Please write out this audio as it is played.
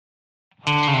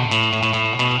Good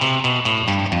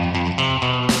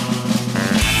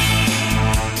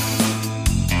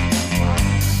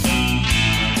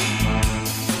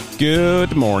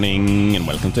morning and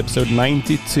welcome to episode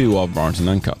 92 of Barnes &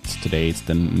 Uncut. Today is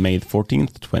the May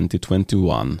 14th,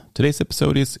 2021. Today's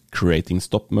episode is Creating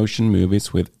Stop Motion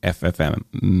Movies with FFmpeg.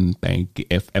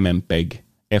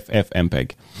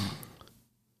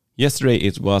 Yesterday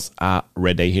it was a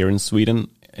red day here in Sweden.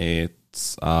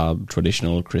 It's a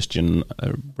traditional Christian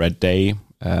red day,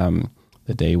 the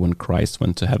day when Christ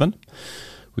went to heaven.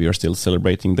 We are still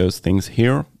celebrating those things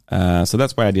here, so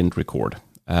that's why I didn't record.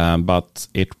 But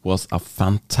it was a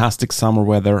fantastic summer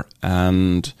weather,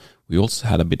 and we also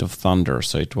had a bit of thunder,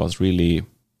 so it was really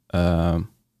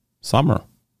summer.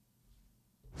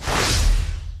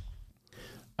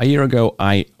 A year ago,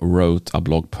 I wrote a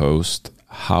blog post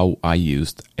how I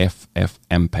used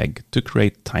FFmpeg to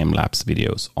create time-lapse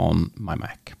videos on my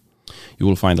Mac. You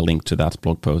will find a link to that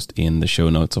blog post in the show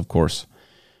notes, of course.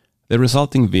 The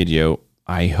resulting video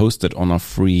I hosted on a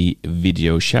free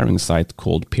video sharing site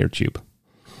called PeerTube.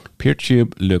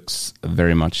 PeerTube looks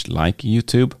very much like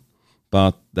YouTube,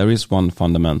 but there is one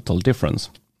fundamental difference.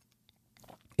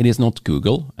 It is not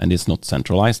Google and it's not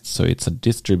centralized, so it's a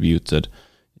distributed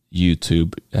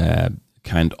YouTube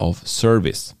kind of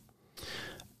service.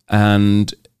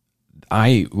 And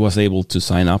I was able to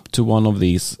sign up to one of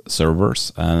these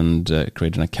servers and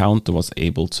create an account that was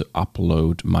able to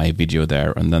upload my video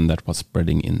there, and then that was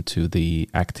spreading into the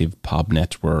ActivePub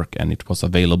network, and it was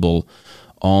available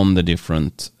on the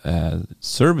different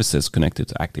services connected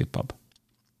to ActivePub.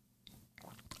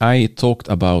 I talked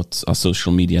about a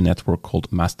social media network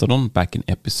called Mastodon back in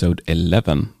episode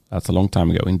 11. That's a long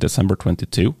time ago, in December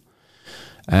 22,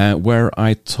 where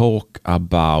I talk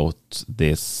about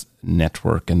this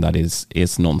network, and that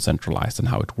is non-centralized and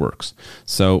how it works.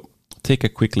 So take a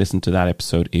quick listen to that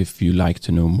episode if you like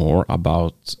to know more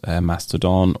about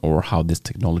Mastodon or how this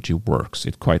technology works.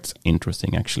 It's quite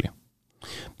interesting, actually.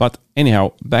 But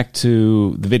anyhow, back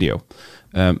to the video.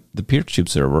 The PeerTube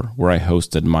server where I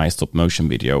hosted my stop motion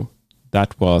video,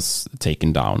 that was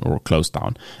taken down or closed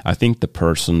down. I think the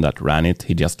person that ran it,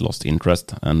 he just lost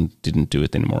interest and didn't do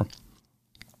it anymore.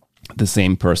 The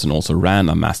same person also ran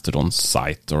a Mastodon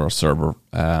site or a server,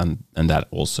 and that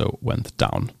also went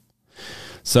down.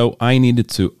 So I needed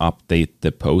to update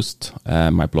the post,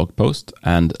 my blog post,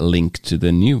 and link to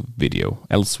the new video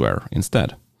elsewhere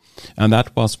instead. And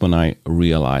that was when I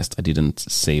realized I didn't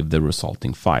save the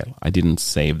resulting file. I didn't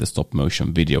save the stop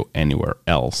motion video anywhere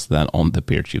else than on the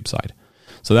PeerTube side.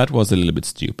 So that was a little bit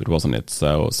stupid, wasn't it?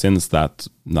 So since that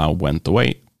now went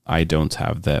away, I don't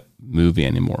have the movie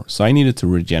anymore. So I needed to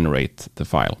regenerate the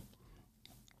file.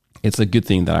 It's a good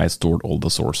thing that I stored all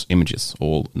the source images,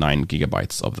 all 9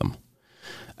 gigabytes of them.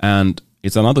 And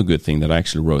it's another good thing that I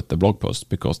actually wrote the blog post,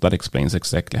 because that explains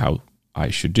exactly how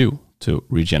I should do to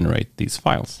regenerate these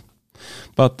files.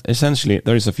 But essentially,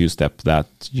 there is a few steps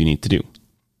that you need to do.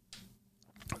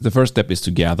 The first step is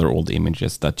to gather all the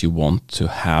images that you want to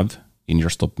have in your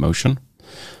stop motion.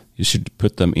 You should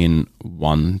put them in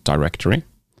one directory,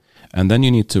 and then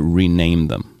you need to rename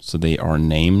them so they are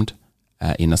named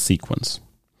in a sequence.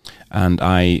 And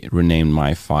I renamed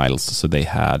my files so they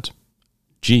had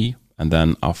G and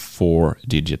then a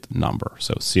 4-digit number,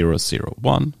 so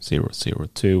 001,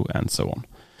 002, and so on.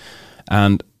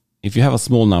 And if you have a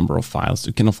small number of files,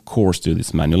 you can of course do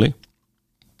this manually.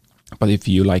 But if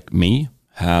you, like me,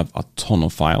 have a ton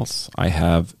of files, I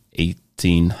have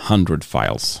 1,800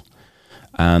 files,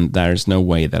 and there's no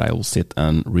way that I will sit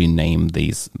and rename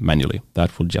these manually.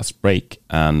 That will just break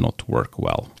and not work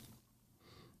well.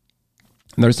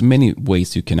 There's many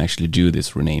ways you can actually do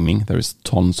this renaming. There's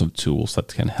tons of tools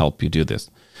that can help you do this.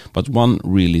 But one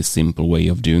really simple way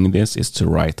of doing this is to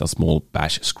write a small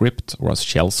bash script or a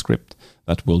shell script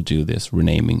that will do this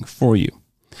renaming for you.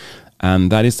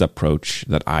 And that is the approach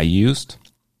that I used.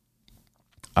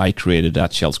 I created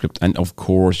that shell script, and of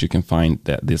course you can find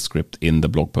this script in the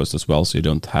blog post as well, so you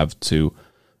don't have to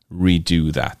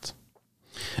redo that.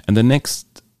 And the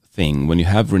next thing, when you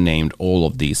have renamed all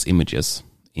of these images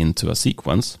into a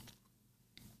sequence,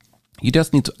 you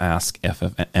just need to ask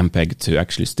FFmpeg to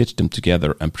actually stitch them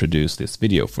together and produce this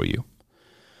video for you.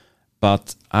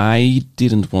 But I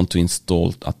didn't want to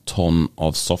install a ton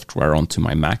of software onto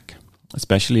my Mac,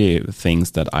 especially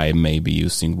things that I may be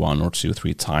using 1 or 2,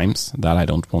 3 times that I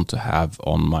don't want to have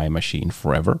on my machine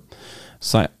forever.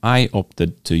 So I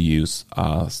opted to use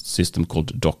a system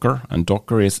called Docker, and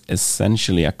Docker is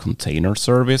essentially a container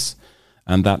service.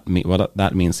 And what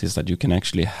that means is that you can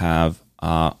actually have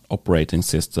an operating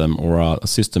system or a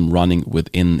system running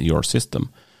within your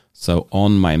system. So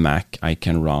on my Mac, I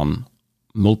can run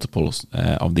multiples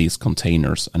of these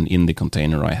containers, and in the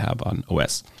container I have an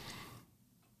OS.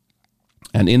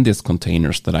 And in these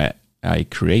containers that I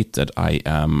created, I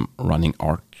am running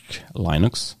Arch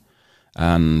Linux.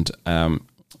 And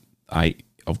I,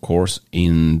 of course,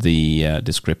 in the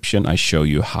description, I show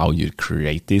you how you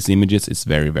create these images. It's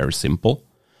very, very simple.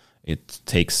 It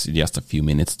takes just a few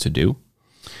minutes to do.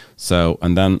 So,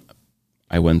 and then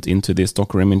I went into these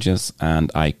Docker images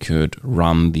and I could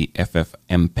run the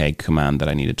ffmpeg command that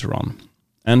I needed to run.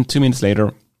 And 2 minutes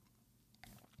later,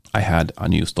 I had a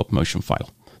new stop motion file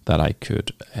that I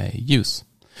could use.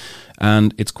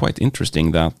 And it's quite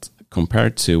interesting that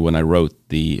compared to when I wrote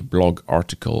the blog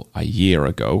article a year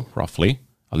ago, roughly,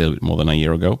 a little bit more than a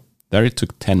year ago, there it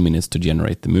took 10 minutes to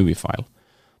generate the movie file.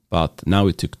 But now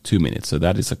it took 2 minutes, so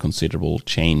that is a considerable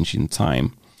change in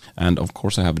time. And of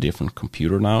course I have a different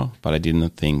computer now, but I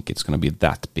didn't think it's going to be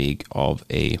that big of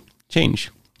a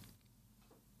change.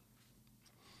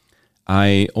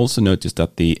 I also noticed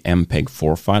that the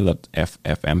MPEG-4 file that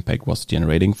ffmpeg was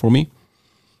generating for me,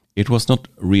 it was not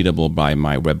readable by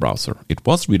my web browser. It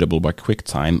was readable by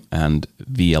QuickTime and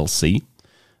VLC,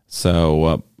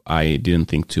 so I didn't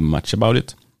think too much about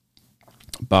it.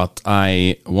 But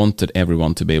I wanted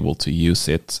everyone to be able to use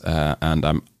it, and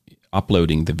I'm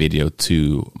uploading the video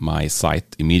to my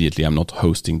site immediately. I'm not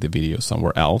hosting the video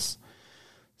somewhere else.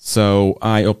 So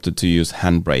I opted to use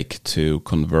Handbrake to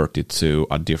convert it to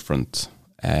a different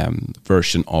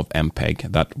version of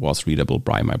MPEG that was readable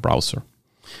by my browser.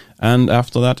 And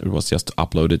after that, it was just to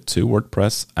upload it to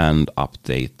WordPress and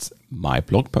update my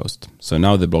blog post. So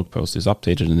now the blog post is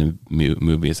updated and the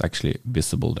movie is actually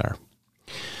visible there.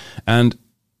 And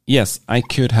yes, I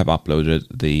could have uploaded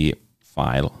the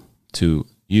file to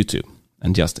YouTube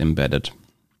and just embedded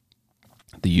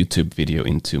the YouTube video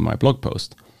into my blog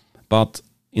post. But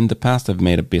in the past, I've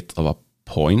made a bit of a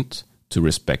point to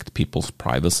respect people's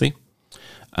privacy.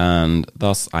 And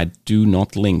thus, I do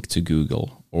not link to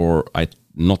Google, or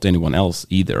not anyone else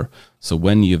either. So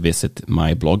when you visit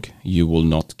my blog, you will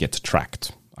not get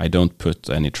tracked. I don't put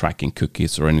any tracking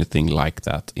cookies or anything like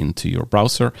that into your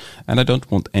browser, and I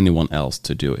don't want anyone else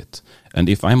to do it. And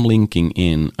if I'm linking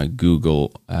in a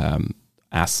Google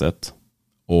asset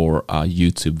or a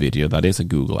YouTube video that is a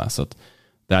Google asset,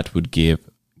 that would give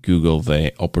Google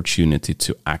the opportunity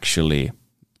to actually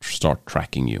start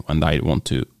tracking you, and I want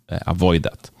to avoid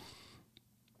that.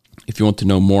 If you want to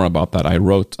know more about that, I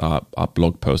wrote a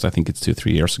blog post, I think it's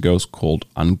 2-3 years ago, it's called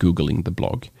Ungoogling the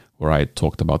Blog, where I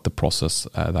talked about the process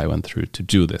that I went through to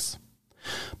do this.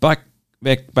 Back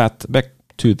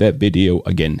to the video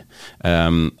again.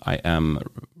 I am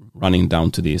running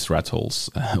down to these rat holes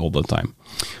all the time.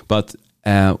 But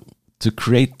to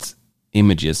create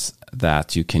images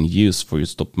that you can use for your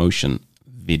stop motion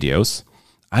videos,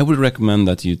 I would recommend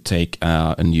that you take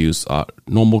and use a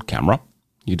normal camera.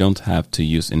 You don't have to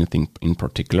use anything in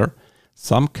particular.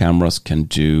 Some cameras can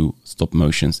do stop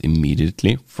motions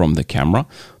immediately from the camera,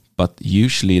 but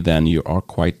usually then you are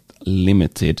quite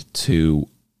limited to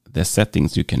the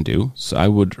settings you can do. So I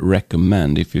would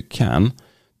recommend, if you can,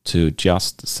 to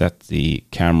just set the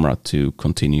camera to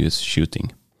continuous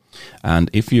shooting. And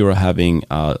if you're having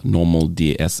a normal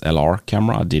DSLR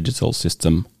camera, a digital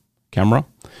system camera,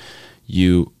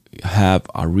 you have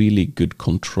a really good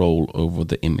control over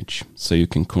the image. So you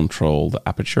can control the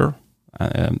aperture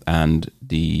and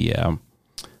the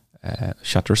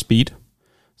shutter speed.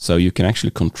 So you can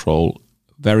actually control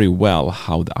very well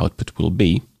how the output will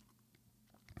be.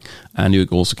 And you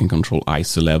also can control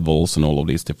ISO levels and all of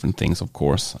these different things, of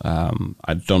course.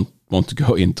 I don't want to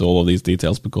go into all of these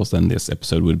details because then this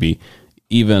episode would be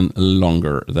even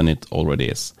longer than it already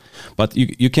is. But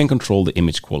you can control the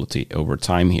image quality over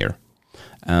time here.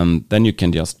 And then you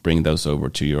can just bring those over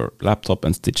to your laptop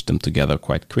and stitch them together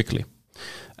quite quickly.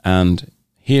 And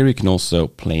here you can also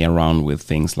play around with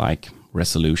things like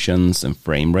resolutions and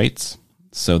frame rates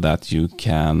so that you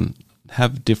can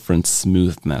have different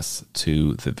smoothness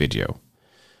to the video.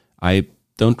 I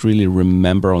don't really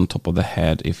remember on top of the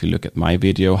head, if you look at my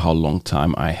video, how long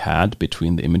time I had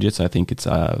between the images. I think it's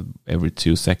every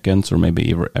 2 seconds or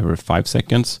maybe every 5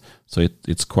 seconds. So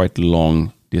it's quite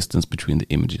long distance between the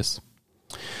images.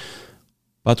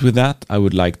 But with that, I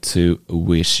would like to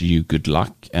wish you good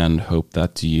luck and hope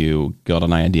that you got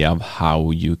an idea of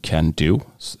how you can do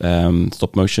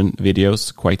stop motion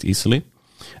videos quite easily.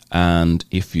 And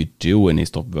if you do any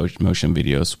stop motion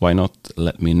videos, why not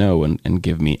let me know and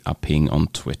give me a ping on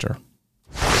Twitter.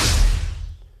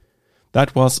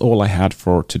 That was all I had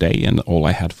for today and all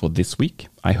I had for this week.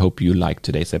 I hope you liked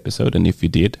today's episode, and if you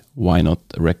did, why not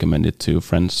recommend it to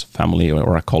friends, family,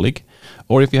 or a colleague?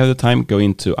 Or if you have the time, go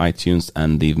into iTunes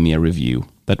and leave me a review.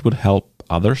 That would help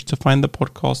others to find the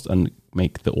podcast and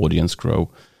make the audience grow.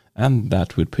 And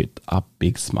that would put a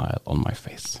big smile on my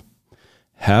face.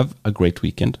 Have a great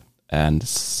weekend and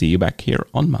see you back here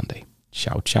on Monday.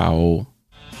 Ciao, ciao.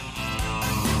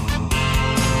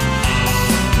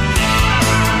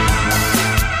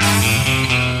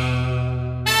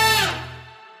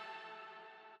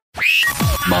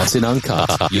 Martin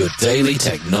Uncut, your daily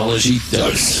technology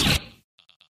dose.